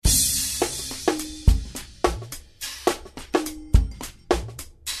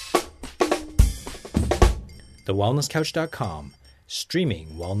thewellnesscouch.com, streaming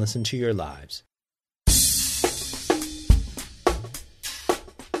wellness into your lives.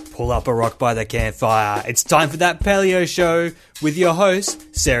 Pull up a rock by the campfire. It's time for That Paleo Show with your hosts,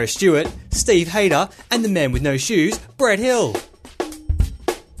 Sarah Stewart, Steve Hayter, and the man with no shoes, Brett Hill.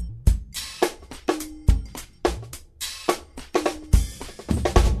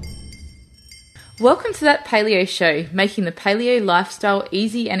 Welcome to That Paleo Show, making the paleo lifestyle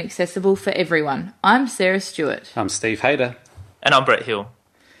easy and accessible for everyone. I'm Sarah Stewart. I'm Steve Hayter. And I'm Brett Hill.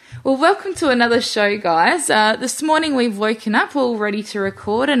 Well, welcome to another show, guys. This morning we've woken up all ready to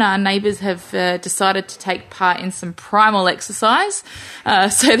record, and our neighbours have decided to take part in some primal exercise.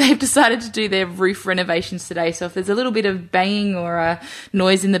 So they've decided to do their roof renovations today. So if there's a little bit of banging or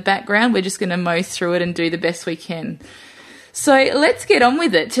noise in the background, we're just going to mow through it and do the best we can. So let's get on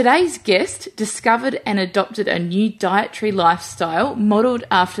with it. Today's guest discovered and adopted a new dietary lifestyle modelled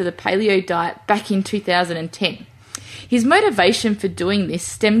after the paleo diet back in 2010. His motivation for doing this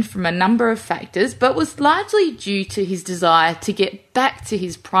stemmed from a number of factors, but was largely due to his desire to get back to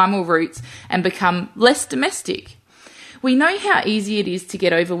his primal roots and become less domestic. We know how easy it is to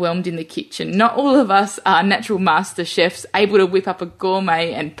get overwhelmed in the kitchen. Not all of us are natural master chefs able to whip up a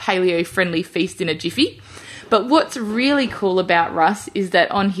gourmet and paleo-friendly feast in a jiffy. But what's really cool about Russ is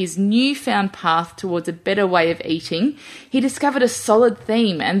that on his newfound path towards a better way of eating, he discovered a solid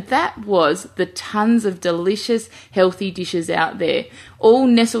theme, and that was the tons of delicious, healthy dishes out there, all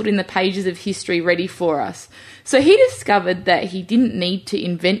nestled in the pages of history ready for us. So he discovered that he didn't need to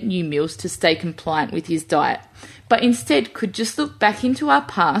invent new meals to stay compliant with his diet, but instead could just look back into our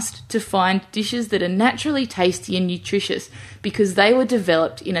past to find dishes that are naturally tasty and nutritious because they were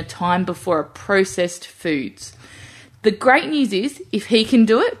developed in a time before processed foods. The great news is, if he can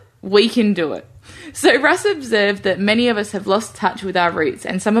do it, we can do it. So Russ observed that many of us have lost touch with our roots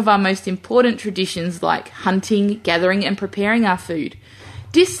and some of our most important traditions like hunting, gathering and preparing our food.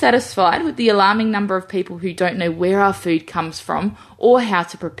 Dissatisfied with the alarming number of people who don't know where our food comes from or how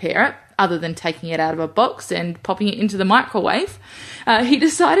to prepare it, other than taking it out of a box and popping it into the microwave, he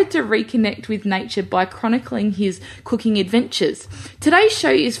decided to reconnect with nature by chronicling his cooking adventures. Today's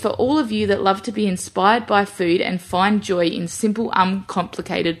show is for all of you that love to be inspired by food and find joy in simple,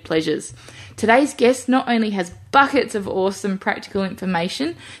 uncomplicated pleasures. Today's guest not only has buckets of awesome practical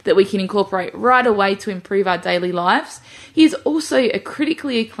information that we can incorporate right away to improve our daily lives, he is also a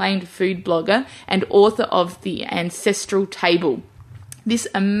critically acclaimed food blogger and author of The Ancestral Table. This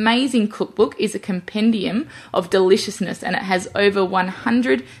amazing cookbook is a compendium of deliciousness, and it has over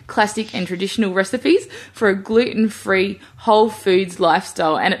 100 classic and traditional recipes for a gluten-free, whole foods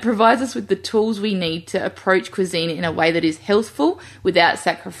lifestyle, and it provides us with the tools we need to approach cuisine in a way that is healthful without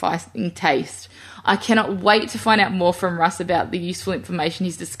sacrificing taste. I cannot wait to find out more from Russ about the useful information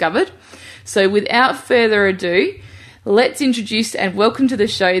he's discovered. So without further ado, let's introduce and welcome to the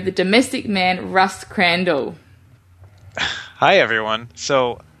show the domestic man, Russ Crandall. Hi, everyone.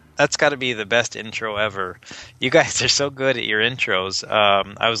 So that's got to be the best intro ever. You guys are so good at your intros.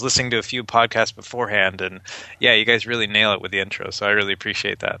 I was listening to a few podcasts beforehand, and yeah, you guys really nail it with the intro, so I really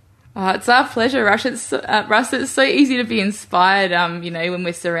appreciate that. It's our pleasure, Russ. It's so easy to be inspired, when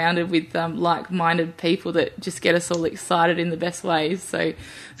we're surrounded with like-minded people that just get us all excited in the best ways. So,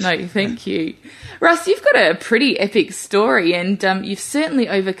 no, thank you. Russ, you've got a pretty epic story, and you've certainly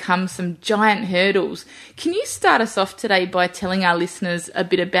overcome some giant hurdles. Can you start us off today by telling our listeners a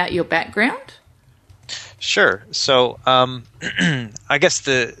bit about your background? Sure. So, I guess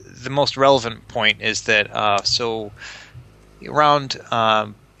the most relevant point is that around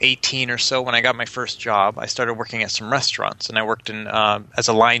 18 or so, when I got my first job, I started working at some restaurants, and I worked in as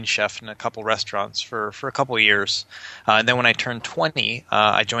a line chef in a couple restaurants for a couple of years. And then when I turned 20,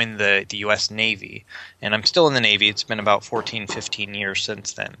 I joined the U.S. Navy, and I'm still in the Navy. It's been about 14, 15 years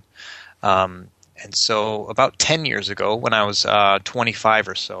since then. And so about 10 years ago, when I was 25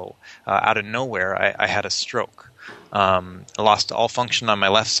 or so, out of nowhere, I had a stroke. I lost all function on my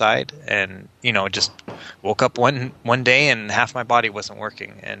left side, and just woke up one day and half my body wasn't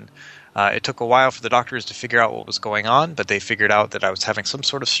working. And it took a while for the doctors to figure out what was going on, but they figured out that I was having some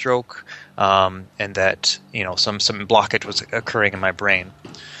sort of stroke, and that some blockage was occurring in my brain.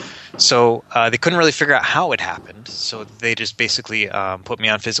 So they couldn't really figure out how it happened. So they just basically put me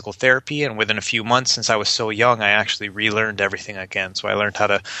on physical therapy, and within a few months, since I was so young, I actually relearned everything again. So I learned how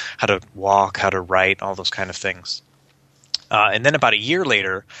to walk, how to write, all those kind of things. And then about a year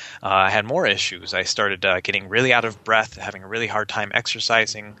later, I had more issues. I started getting really out of breath, having a really hard time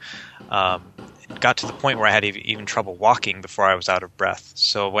exercising. It got to the point where I had even trouble walking before I was out of breath.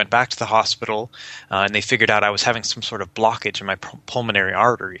 So I went back to the hospital, and they figured out I was having some sort of blockage in my pulmonary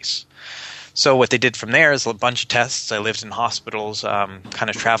arteries. So what they did from there is a bunch of tests. I lived in hospitals, kind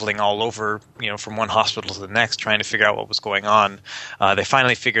of traveling all over, from one hospital to the next, trying to figure out what was going on. They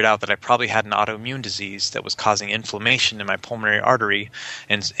finally figured out that I probably had an autoimmune disease that was causing inflammation in my pulmonary artery,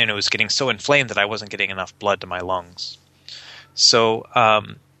 and it was getting so inflamed that I wasn't getting enough blood to my lungs. So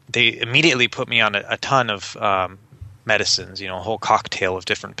they immediately put me on a ton of medicines, a whole cocktail of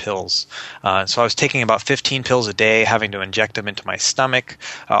different pills. So I was taking about 15 pills a day, having to inject them into my stomach,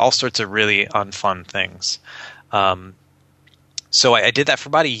 all sorts of really unfun things. So I did that for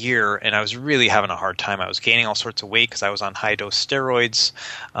about a year, and I was really having a hard time. I was gaining all sorts of weight because I was on high-dose steroids.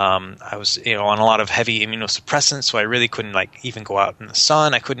 I was, on a lot of heavy immunosuppressants, so I really couldn't even go out in the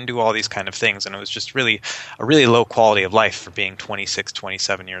sun. I couldn't do all these kind of things, and it was just really a really low quality of life for being 26,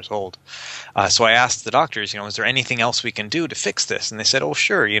 27 years old. So I asked the doctors, is there anything else we can do to fix this? And they said, oh,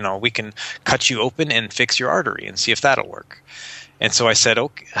 sure, we can cut you open and fix your artery and see if that'll work. And so I said,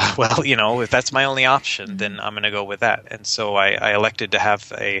 okay, well, if that's my only option, then I'm going to go with that. And so I elected to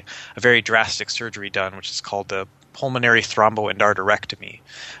have a very drastic surgery done, which is called the pulmonary thromboendarterectomy.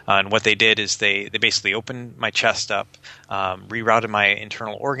 And what they did is they basically opened my chest up, rerouted my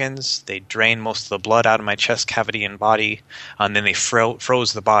internal organs, they drained most of the blood out of my chest cavity and body, and then they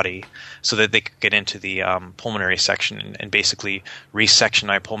froze the body so that they could get into the pulmonary section and basically resection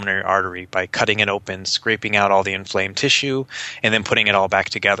my pulmonary artery by cutting it open, scraping out all the inflamed tissue, and then putting it all back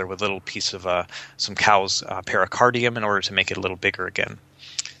together with a little piece of some cow's pericardium in order to make it a little bigger again.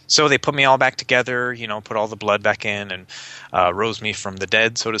 So they put me all back together, put all the blood back in and rose me from the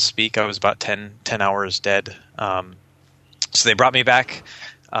dead, so to speak. I was about 10 hours dead. So they brought me back,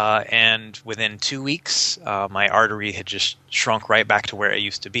 and within 2 weeks, my artery had just shrunk right back to where it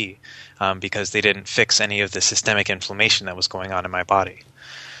used to be because they didn't fix any of the systemic inflammation that was going on in my body.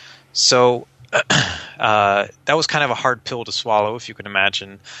 So that was kind of a hard pill to swallow, if you can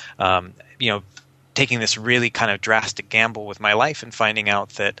imagine. Taking this really kind of drastic gamble with my life and finding out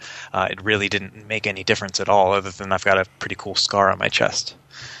that it really didn't make any difference at all, other than I've got a pretty cool scar on my chest.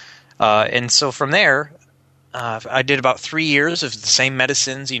 And so from there, I did about 3 years of the same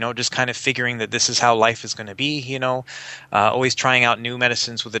medicines, just kind of figuring that this is how life is going to be, always trying out new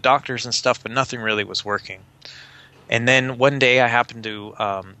medicines with the doctors and stuff, but nothing really was working. And then one day I happened to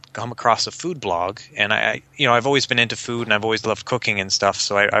come across a food blog, and I've always been into food and I've always loved cooking and stuff,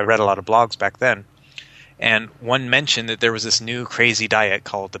 so I read a lot of blogs back then. And one mentioned that there was this new crazy diet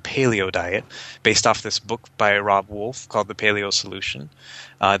called the Paleo diet, based off this book by Rob Wolf called The Paleo Solution,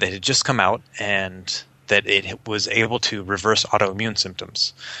 that had just come out, and that it was able to reverse autoimmune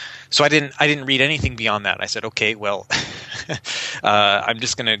symptoms. So I didn't read anything beyond that. I said, okay, well, I'm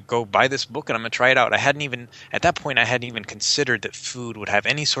just going to go buy this book and I'm going to try it out. At that point, I hadn't even considered that food would have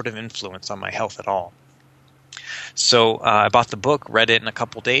any sort of influence on my health at all. So I bought the book, read it in a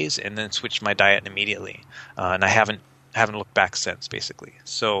couple days, and then switched my diet immediately. And I haven't looked back since, basically.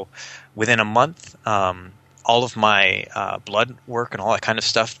 So within a month, all of my blood work and all that kind of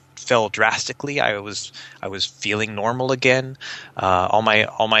stuff fell drastically. I was feeling normal again. All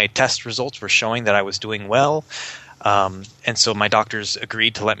my test results were showing that I was doing well. And so my doctors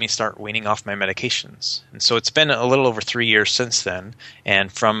agreed to let me start weaning off my medications. And so it's been a little over 3 years since then.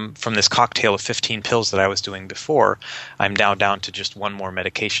 And from this cocktail of 15 pills that I was doing before, I'm now down to just one more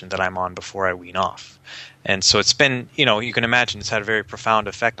medication that I'm on before I wean off. And so it's been, you can imagine it's had a very profound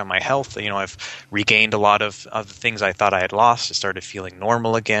effect on my health. I've regained a lot of the things I thought I had lost. I started feeling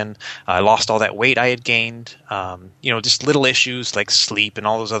normal again. I lost all that weight I had gained. Just little issues like sleep and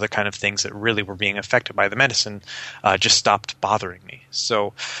all those other kind of things that really were being affected by the medicine just stopped bothering me.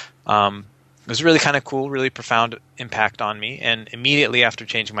 So it was really kind of cool, really profound impact on me. And immediately after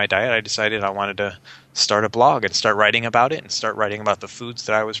changing my diet, I decided I wanted to start a blog and start writing about it and start writing about the foods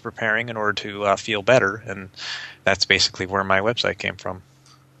that I was preparing in order to feel better. And that's basically where my website came from.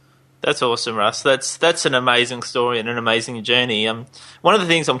 That's awesome, Russ. That's an amazing story and an amazing journey. One of the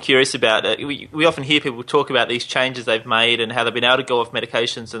things I'm curious about, we often hear people talk about these changes they've made and how they've been able to go off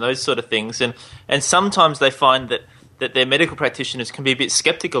medications and those sort of things. And sometimes they find that their medical practitioners can be a bit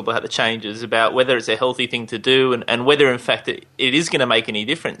skeptical about the changes, about whether it's a healthy thing to do and whether, in fact, it is going to make any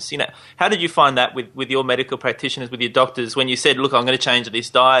difference. How did you find that with your medical practitioners, with your doctors, when you said, look, I'm going to change this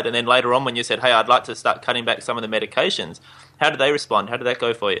diet, and then later on when you said, hey, I'd like to start cutting back some of the medications, how did they respond? How did that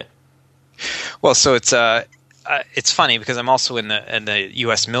go for you? Well, so it's funny because I'm also in the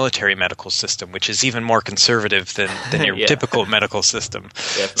U.S. military medical system, which is even more conservative than your typical medical system.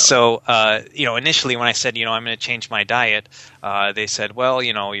 Definitely. So, initially when I said, I'm going to change my diet, they said, well,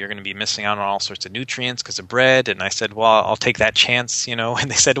 you're going to be missing out on all sorts of nutrients because of bread. And I said, well, I'll take that chance, and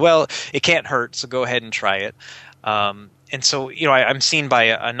they said, well, it can't hurt, so go ahead and try it. And so, I'm seen by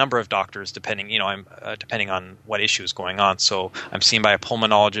a number of doctors, depending on what issue is going on. So I'm seen by a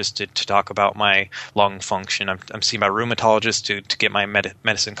pulmonologist to talk about my lung function. I'm seen by a rheumatologist to get my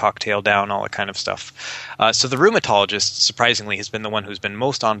medicine cocktail down, all that kind of stuff. So the rheumatologist, surprisingly, has been the one who's been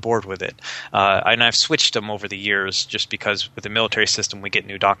most on board with it. And I've switched them over the years just because with the military system, we get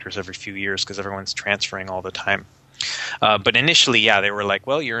new doctors every few years because everyone's transferring all the time. But initially, they were like,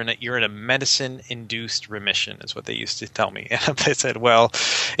 "Well, you're in a medicine-induced remission," is what they used to tell me. And I said, "Well,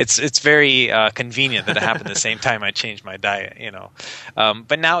 it's very convenient that it happened the same time I changed my diet,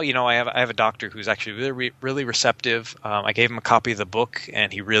 But now, I have a doctor who's actually really receptive. I gave him a copy of the book,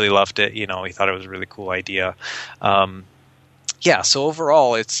 and he really loved it. He thought it was a really cool idea. So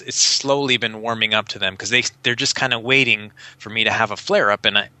overall, it's slowly been warming up to them because they're just kind of waiting for me to have a flare up,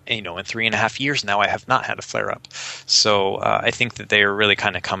 and in 3.5 years now, I have not had a flare up. So I think that they are really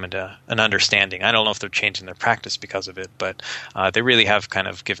kind of coming to an understanding. I don't know if they're changing their practice because of it, but they really have kind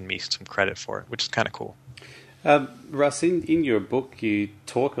of given me some credit for it, which is kind of cool. Russ, in your book, you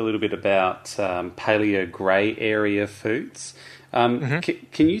talk a little bit about paleo grey area foods.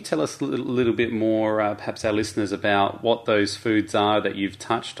 Can you tell us a little bit more, perhaps our listeners, about what those foods are that you've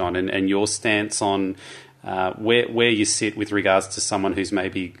touched on and your stance on where you sit with regards to someone who's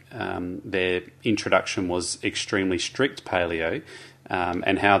maybe their introduction was extremely strict paleo,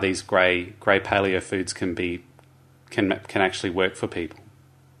 and how these grey paleo foods can actually work for people?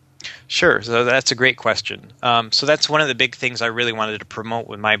 Sure. So that's a great question. So that's one of the big things I really wanted to promote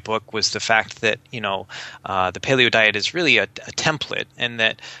with my book was the fact that, the paleo diet is really a template, and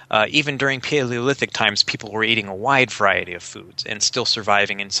that even during Paleolithic times, people were eating a wide variety of foods and still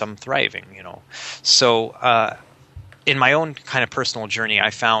surviving and some thriving, So in my own kind of personal journey,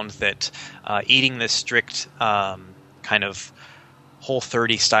 I found that eating this strict kind of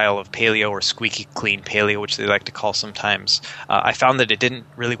Whole30 style of paleo, or squeaky clean paleo, which they like to call sometimes, I found that it didn't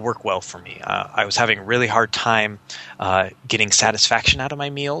really work well for me. I was having a really hard time getting satisfaction out of my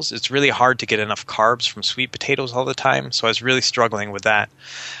meals. It's really hard to get enough carbs from sweet potatoes all the time, so I was really struggling with that.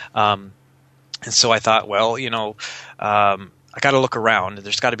 And so I thought, well, I got to look around.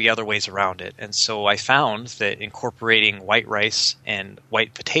 There's got to be other ways around it. And so I found that incorporating white rice and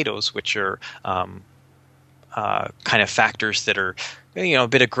white potatoes, which are kind of factors that are, a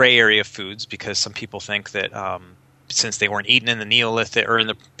bit of gray area foods, because some people think that since they weren't eaten in the Neolithic or in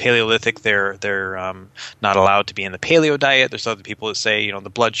the Paleolithic, they're not allowed to be in the paleo diet. There's other people that say, the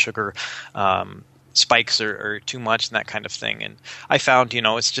blood sugar spikes are too much and that kind of thing. And I found,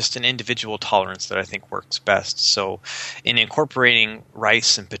 it's just an individual tolerance that I think works best. So in incorporating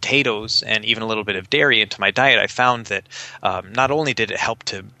rice and potatoes and even a little bit of dairy into my diet, I found that not only did it help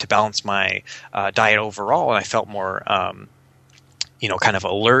to balance my diet overall, and I felt more kind of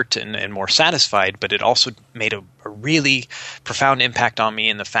alert and more satisfied, but it also made a really profound impact on me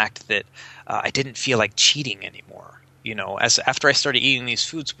in the fact that I didn't feel like cheating anymore. After I started eating these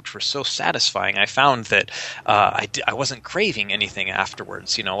foods, which were so satisfying, I found that I wasn't craving anything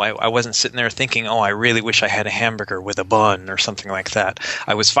afterwards. I wasn't sitting there thinking, oh, I really wish I had a hamburger with a bun or something like that.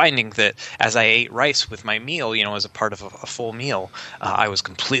 I was finding that as I ate rice with my meal, as a part of a full meal, I was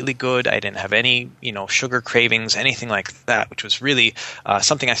completely good. I didn't have any, sugar cravings, anything like that, which was really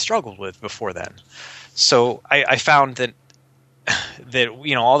something I struggled with before then. So I found that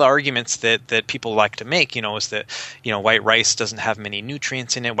all the arguments that people like to make, is that white rice doesn't have many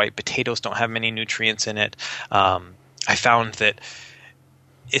nutrients in it, white potatoes don't have many nutrients in it. I found that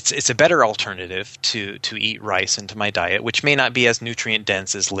it's a better alternative to eat rice into my diet, which may not be as nutrient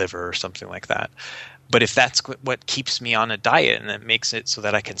dense as liver or something like that. But if that's what keeps me on a diet and it makes it so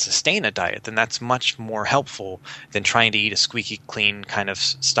that I can sustain a diet, then that's much more helpful than trying to eat a squeaky clean kind of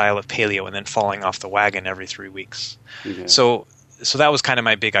style of paleo and then falling off the wagon every 3 weeks. Yeah. So that was kind of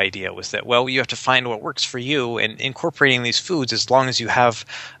my big idea, was that, well, you have to find what works for you, and incorporating these foods, as long as you have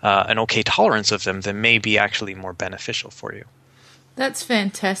an okay tolerance of them, then may be actually more beneficial for you. That's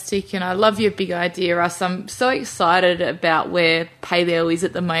fantastic, and I love your big idea, Russ. I'm so excited about where paleo is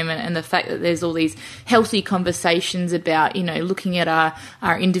at the moment, and the fact that there's all these healthy conversations about, looking at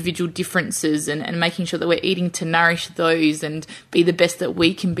our individual differences and making sure that we're eating to nourish those and be the best that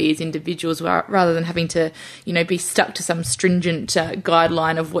we can be as individuals, rather than having to, be stuck to some stringent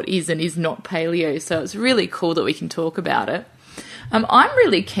guideline of what is and is not paleo. So it's really cool that we can talk about it. I'm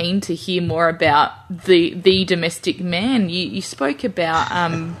really keen to hear more about the domestic man. You spoke about,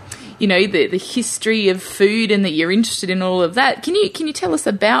 the history of food, and that you're interested in all of that. Can you tell us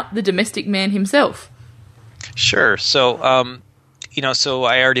about the domestic man himself? Sure. So, So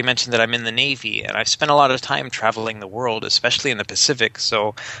I already mentioned that I'm in the Navy, and I've spent a lot of time traveling the world, especially in the Pacific.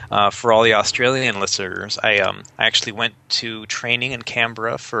 So for all the Australian listeners, I actually went to training in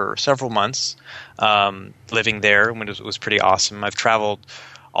Canberra for several months, living there, and it was pretty awesome. I've traveled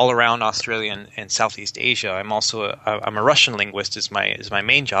all around Australia and Southeast Asia. I'm also I'm a Russian linguist is my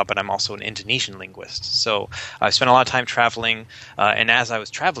main job, but I'm also an Indonesian linguist. So I spent a lot of time traveling, and as I was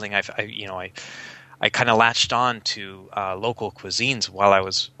traveling, I kind of latched on to local cuisines while I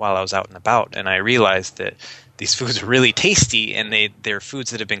was out and about, and I realized that these foods are really tasty, and they're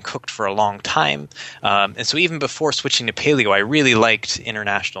foods that have been cooked for a long time. And so even before switching to paleo, I really liked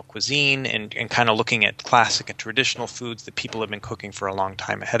international cuisine and kind of looking at classic and traditional foods that people have been cooking for a long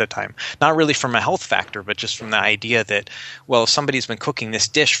time ahead of time. Not really from a health factor, but just from the idea that, well, if somebody's been cooking this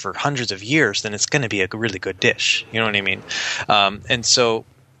dish for hundreds of years, then it's going to be a really good dish. You know what I mean? And so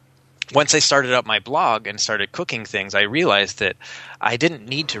once I started up my blog and started cooking things, I realized that I didn't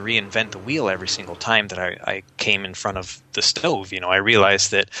need to reinvent the wheel every single time that I came in front of the stove. I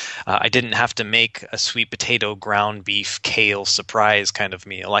realized that I didn't have to make a sweet potato, ground beef, kale surprise kind of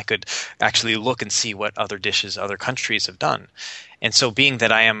meal. I could actually look and see what other dishes other countries have done. And so being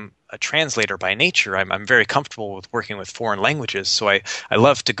that I am a translator by nature, I'm very comfortable with working with foreign languages. So I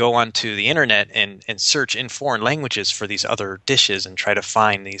love to go onto the internet and search in foreign languages for these other dishes and try to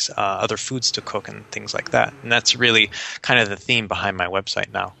find these other foods to cook and things like that. And that's really kind of the theme behind my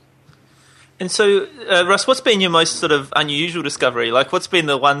website now. And so, Russ, what's been your most sort of unusual discovery? Like, what's been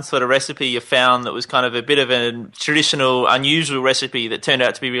the one sort of recipe you found that was kind of a bit of a traditional, unusual recipe that turned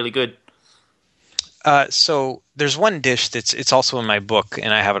out to be really good? So there's one dish it's also in my book,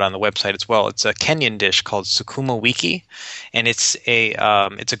 and I have it on the website as well. It's a Kenyan dish called sukuma wiki, and it's a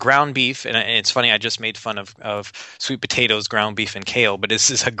ground beef. And it's funny, I just made fun of sweet potatoes, ground beef, and kale, but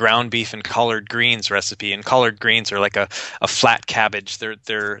this is a ground beef and collard greens recipe. And collard greens are like a flat cabbage.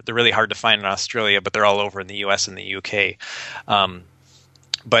 They're really hard to find in Australia, but they're all over in the US and the UK.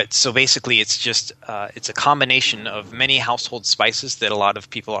 But so basically, it's just it's a combination of many household spices that a lot of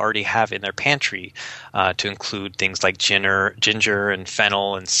people already have in their pantry, to include things like ginger and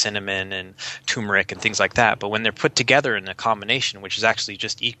fennel and cinnamon and turmeric and things like that. But when they're put together in a combination, which is actually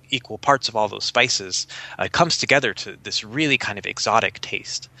just equal parts of all those spices, it comes together to this really kind of exotic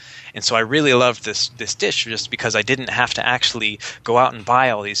taste. And so I really loved this dish just because I didn't have to actually go out and buy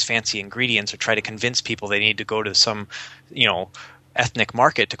all these fancy ingredients or try to convince people they need to go to some, ethnic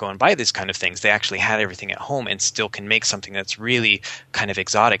market to go and buy these kind of things. They actually had everything at home and still can make something that's really kind of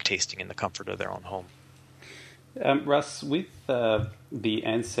exotic tasting in the comfort of their own home. Russ, with the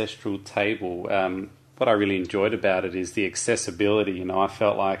ancestral table, what I really enjoyed about it is the accessibility. I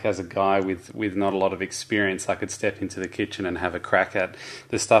felt like as a guy with not a lot of experience, I could step into the kitchen and have a crack at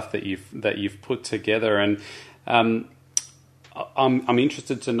the stuff that you've put together. And I'm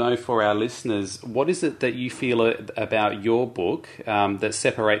interested to know for our listeners, what is it that you feel about your book that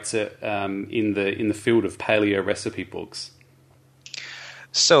separates it in the field of paleo recipe books?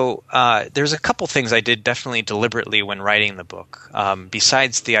 So there's a couple things I did definitely deliberately when writing the book,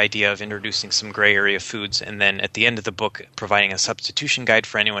 besides the idea of introducing some gray area foods, and then at the end of the book providing a substitution guide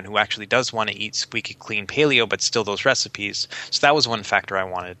for anyone who actually does want to eat squeaky clean paleo but still those recipes. So that was one factor I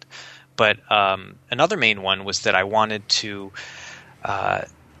wanted. But another main one was that I wanted to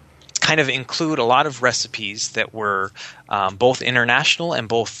kind of include a lot of recipes that were both international and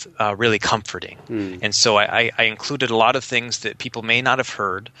both really comforting. And so I included a lot of things that people may not have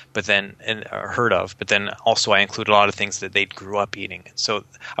heard of, but then also I included a lot of things that they grew up eating. So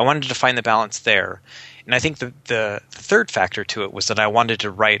I wanted to find the balance there. And I think the third factor to it was that I wanted to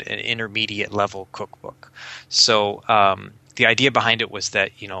write an intermediate level cookbook. So the idea behind it was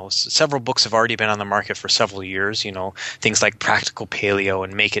that, several books have already been on the market for several years, things like Practical Paleo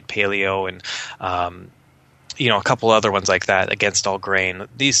and Make It Paleo and, a couple other ones like that, Against All Grain.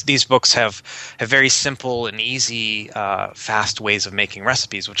 These books have very simple and easy, fast ways of making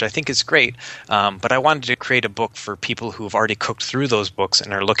recipes, which I think is great. But I wanted to create a book for people who have already cooked through those books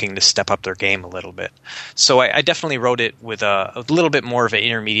and are looking to step up their game a little bit. So I definitely wrote it with a little bit more of an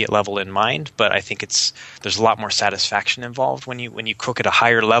intermediate level in mind, but I think there's a lot more satisfaction involved when you cook at a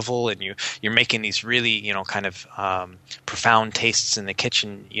higher level and you're making these really, kind of profound tastes in the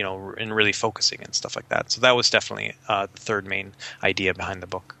kitchen, and really focusing and stuff like that. So that was definitely the third main idea behind the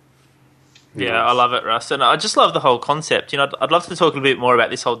book. Yeah, I love it, Russ. And I just love the whole concept. I'd love to talk a little bit more about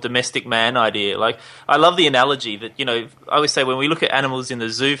this whole domestic man idea. Like, I love the analogy that, I always say when we look at animals in the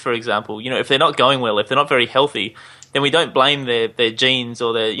zoo, for example, if they're not going well, if they're not very healthy, then we don't blame their genes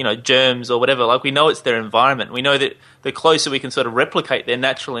or their germs or whatever. Like, we know it's their environment. We know that the closer we can sort of replicate their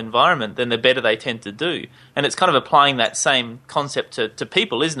natural environment, then the better they tend to do. And it's kind of applying that same concept to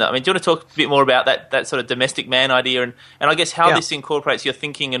people, isn't it? I mean, do you want to talk a bit more about that sort of domestic man idea and I guess how this incorporates your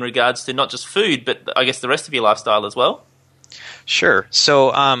thinking in regards to not just food, but I guess the rest of your lifestyle as well? Sure.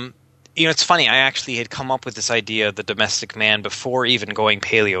 So, it's funny. I actually had come up with this idea of the domestic man before even going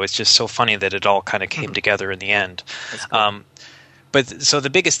paleo. It's just so funny that it all kind of came together in the end. Cool. But so the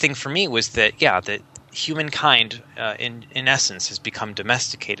biggest thing for me was that, that humankind, in essence, has become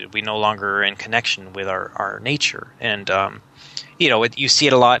domesticated. We no longer are in connection with our nature. And, you see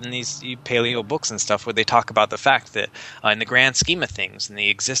it a lot in these paleo books and stuff where they talk about the fact that in the grand scheme of things, in the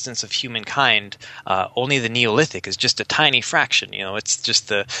existence of humankind, only the Neolithic is just a tiny fraction. It's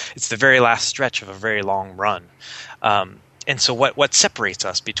the very last stretch of a very long run. And so what separates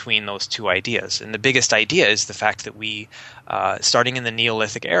us between those two ideas? And the biggest idea is the fact that we, starting in the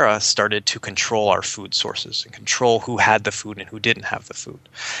Neolithic era, started to control our food sources and control who had the food and who didn't have the food.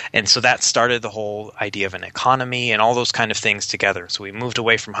 And so that started the whole idea of an economy and all those kind of things together. So we moved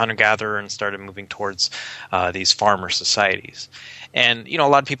away from hunter-gatherer and started moving towards these farmer societies. And, a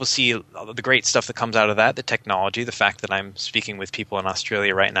lot of people see the great stuff that comes out of that, the technology, the fact that I'm speaking with people in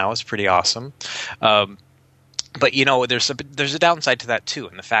Australia right now is pretty awesome. But there's a downside to that too,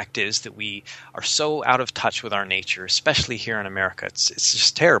 and the fact is that we are so out of touch with our nature, especially here in America. It's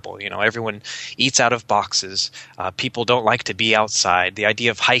just terrible. Everyone eats out of boxes. People don't like to be outside. The idea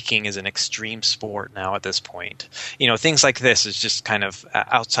of hiking is an extreme sport now at this point. Things like this is just kind of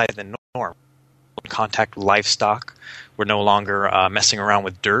outside the norm. Contact with livestock. We're no longer messing around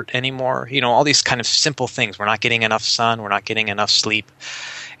with dirt anymore. All these kind of simple things. We're not getting enough sun. We're not getting enough sleep.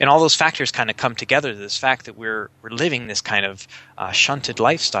 And all those factors kind of come together to this fact that we're living this kind of shunted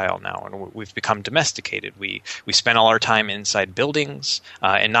lifestyle now, and we've become domesticated. We spend all our time inside buildings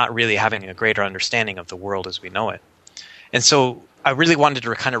and not really having a greater understanding of the world as we know it. And so I really wanted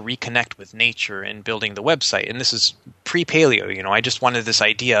to kind of reconnect with nature in building the website. And this is pre-paleo. I just wanted this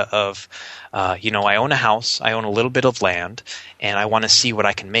idea of, I own a house, I own a little bit of land, and I want to see what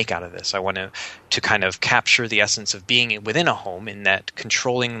I can make out of this. I want to kind of capture the essence of being within a home in that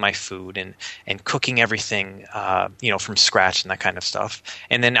controlling my food and cooking everything, from scratch and that kind of stuff.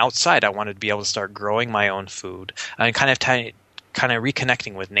 And then outside, I wanted to be able to start growing my own food and kind of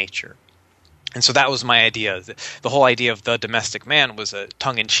reconnecting with nature. And so that was my idea. The whole idea of the domestic man was a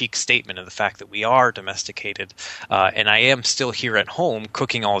tongue-in-cheek statement of the fact that we are domesticated. And I am still here at home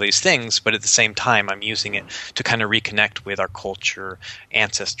cooking all these things, but at the same time I'm using it to kind of reconnect with our culture,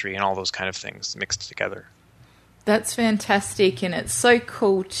 ancestry, and all those kind of things mixed together. That's fantastic, and it's so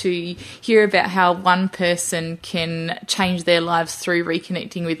cool to hear about how one person can change their lives through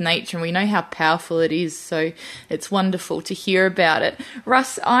reconnecting with nature, and we know how powerful it is, so it's wonderful to hear about it.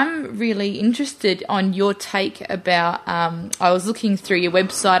 Russ, I'm really interested on your take about, I was looking through your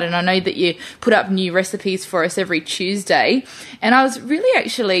website, and I know that you put up new recipes for us every Tuesday, and I was really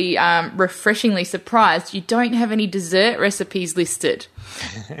actually refreshingly surprised you don't have any dessert recipes listed.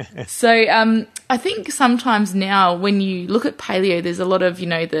 So I think sometimes now when you look at paleo, there's a lot of,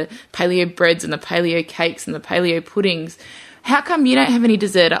 the paleo breads and the paleo cakes and the paleo puddings. How come you don't have any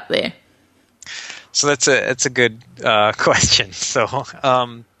dessert up there? So that's a good question. So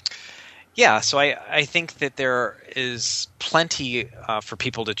so I think that there is plenty for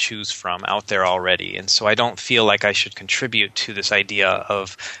people to choose from out there already, and so I don't feel like I should contribute to this idea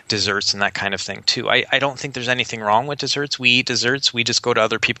of desserts and that kind of thing too. I don't think there's anything wrong with desserts. We eat desserts. We just go to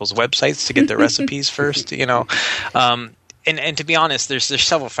other people's websites to get their recipes first, And to be honest, there's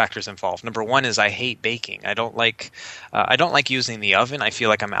several factors involved. Number one is I hate baking. I don't like using the oven. I feel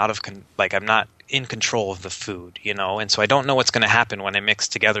like I'm I'm not in control of the food, and so I don't know what's going to happen when I mix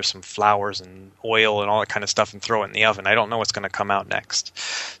together some flours and oil and all that kind of stuff and throw it in the oven. I don't know what's going to come out next.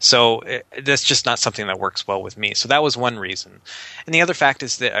 So that's just not something that works well with me. So that was one reason. And the other fact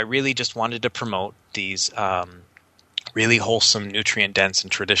is that I really just wanted to promote these really wholesome, nutrient-dense,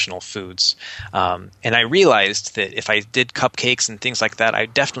 and traditional foods. And I realized that if I did cupcakes and things like that,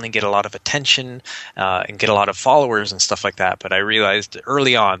 I'd definitely get a lot of attention and get a lot of followers and stuff like that. But I realized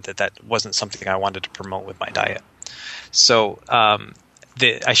early on that wasn't something I wanted to promote with my diet. So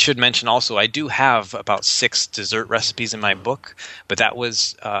I should mention also, I do have about 6 dessert recipes in my book, but that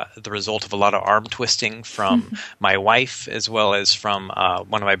was the result of a lot of arm twisting from my wife as well as from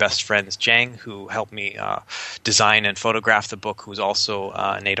one of my best friends, Jang, who helped me design and photograph the book, who's also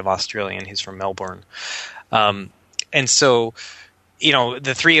a native Australian. He's from Melbourne. And so,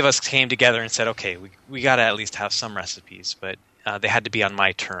 the three of us came together and said, okay, we got to at least have some recipes. But they had to be on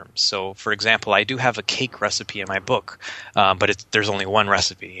my terms. So, for example, I do have a cake recipe in my book, but there's only one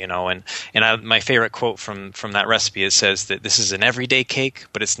recipe, and my favorite quote from that recipe, it says that this is an everyday cake,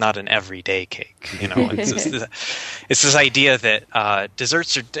 but it's not an everyday cake. It's this idea that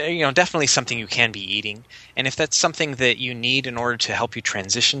desserts are definitely something you can be eating, and if that's something that you need in order to help you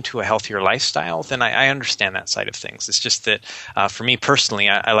transition to a healthier lifestyle, then I understand that side of things. It's just that for me personally,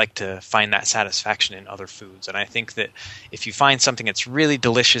 I like to find that satisfaction in other foods, and I think that if you find something that's really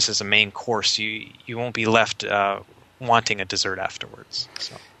delicious as a main course, you won't be left wanting a dessert afterwards.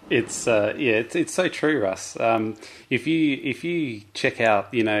 So. It's so true, Russ. If you check out,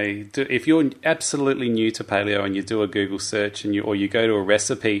 if you're absolutely new to paleo and you do a Google search or you go to a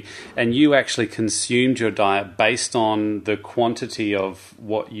recipe and you actually consumed your diet based on the quantity of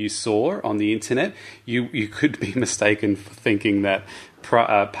what you saw on the internet, you could be mistaken for thinking that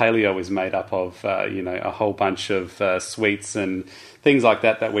paleo is made up of a whole bunch of sweets and things like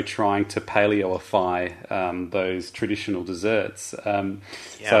that we're trying to paleoify those traditional desserts. So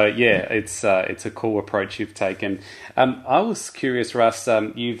it's a cool approach you've taken. I was curious, Russ,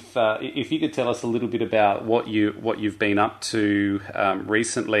 if you could tell us a little bit about what you've been up to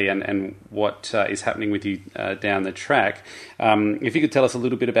recently and what is happening with you down the track. If you could tell us a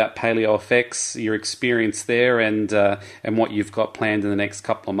little bit about PaleoFX, your experience there, and what you've got planned in the next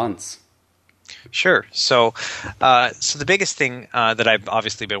couple of months. Sure. So the biggest thing that I've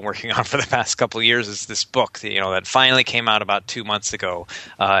obviously been working on for the past couple of years is this book that finally came out about 2 months ago,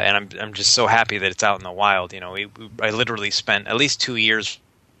 and I'm just so happy that it's out in the wild. I literally spent at least 2 years,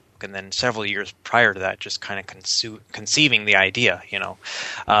 and then several years prior to that, just kind of conceiving the idea.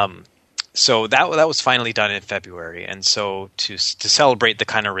 So that was finally done in February, and so to celebrate the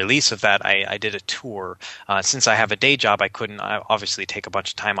kind of release of that, I did a tour. Since I have a day job, I couldn't obviously take a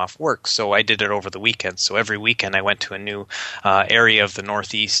bunch of time off work, so I did it over the weekend. So every weekend I went to a new area of the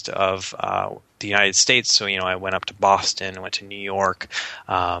Northeast of the United States. So, I went up to Boston, went to New York,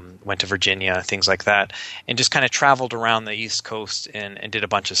 went to Virginia, things like that, and just kind of traveled around the East Coast and did a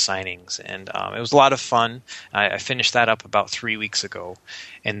bunch of signings. And it was a lot of fun. I finished that up about 3 weeks ago.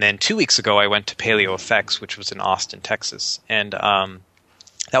 And then 2 weeks ago, I went to PaleoFX, which was in Austin, Texas. And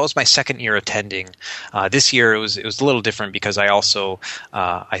that was my second year attending. This year it was a little different because I also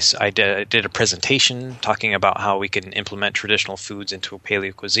I did a presentation talking about how we can implement traditional foods into a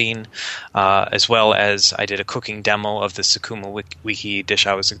paleo cuisine, as well as I did a cooking demo of the Sakuma Wiki dish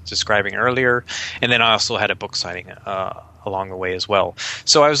I was describing earlier, and then I also had a book signing along the way as well.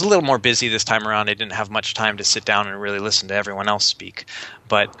 So I was a little more busy this time around. I didn't have much time to sit down and really listen to everyone else speak,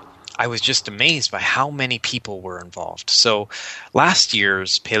 but I was just amazed by how many people were involved. So last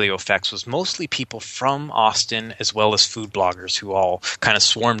year's PaleoFX was mostly people from Austin as well as food bloggers who all kind of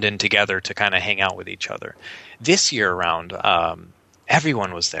swarmed in together to kind of hang out with each other. This year around,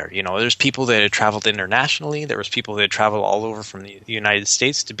 everyone was there. There's people that had traveled internationally. There was people that had traveled all over from the United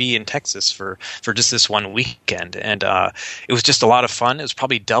States to be in Texas for just this one weekend. And it was just a lot of fun. It was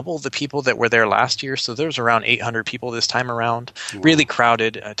probably double the people that were there last year. So there was around 800 people this time around. Wow. Really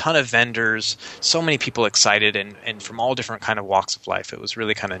crowded, a ton of vendors, so many people excited and from all different kind of walks of life. It was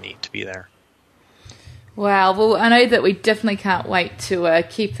really kind of neat to be there. Wow. Well, I know that we definitely can't wait to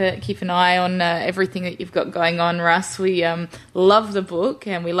keep an eye on everything that you've got going on, Russ. We love the book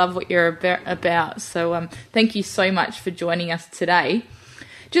and we love what you're about. So thank you so much for joining us today.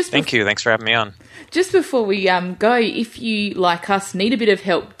 Thank you. Thanks for having me on. Just before we go, if you, like us, need a bit of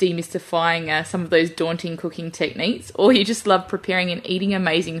help demystifying some of those daunting cooking techniques, or you just love preparing and eating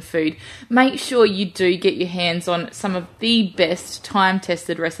amazing food, make sure you do get your hands on some of the best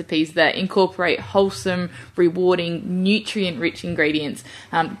time-tested recipes that incorporate wholesome, rewarding, nutrient-rich ingredients.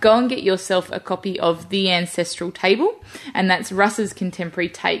 Go and get yourself a copy of The Ancestral Table, and that's Russ's contemporary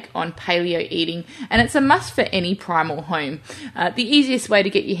take on paleo eating, and it's a must for any primal home. The easiest way to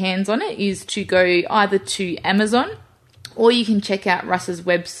get your hands on it is to go either to Amazon, or you can check out Russ's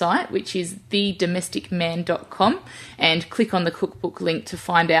website, which is thedomesticman.com, and click on the cookbook link to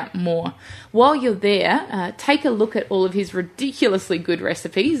find out more. While you're there, take a look at all of his ridiculously good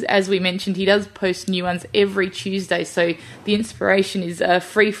recipes. As we mentioned, he does post new ones every Tuesday, so the inspiration is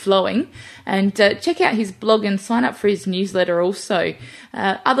free-flowing. And check out his blog and sign up for his newsletter also.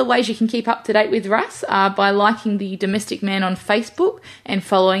 Other ways you can keep up to date with Russ are by liking The Domestic Man on Facebook and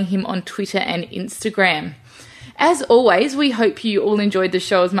following him on Twitter and Instagram. As always, we hope you all enjoyed the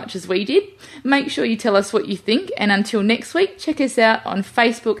show as much as we did. Make sure you tell us what you think, and until next week, check us out on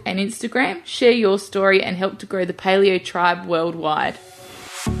Facebook and Instagram, share your story, and help to grow the Paleo Tribe worldwide.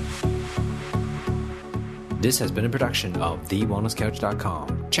 This has been a production of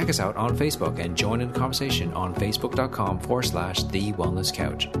TheWellnessCouch.com. Check us out on Facebook and join in the conversation on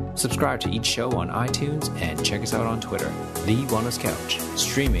Facebook.com/TheWellnessCouch. Subscribe to each show on iTunes and check us out on Twitter. The Wellness Couch,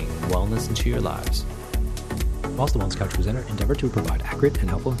 streaming wellness into your lives. Whilst the Wellness Couch presenter endeavor to provide accurate and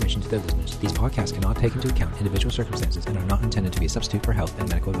helpful information to their listeners, these podcasts cannot take into account individual circumstances and are not intended to be a substitute for health and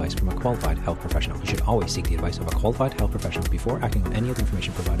medical advice from a qualified health professional. You should always seek the advice of a qualified health professional before acting on any of the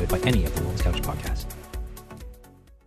information provided by any of the Wellness Couch podcasts.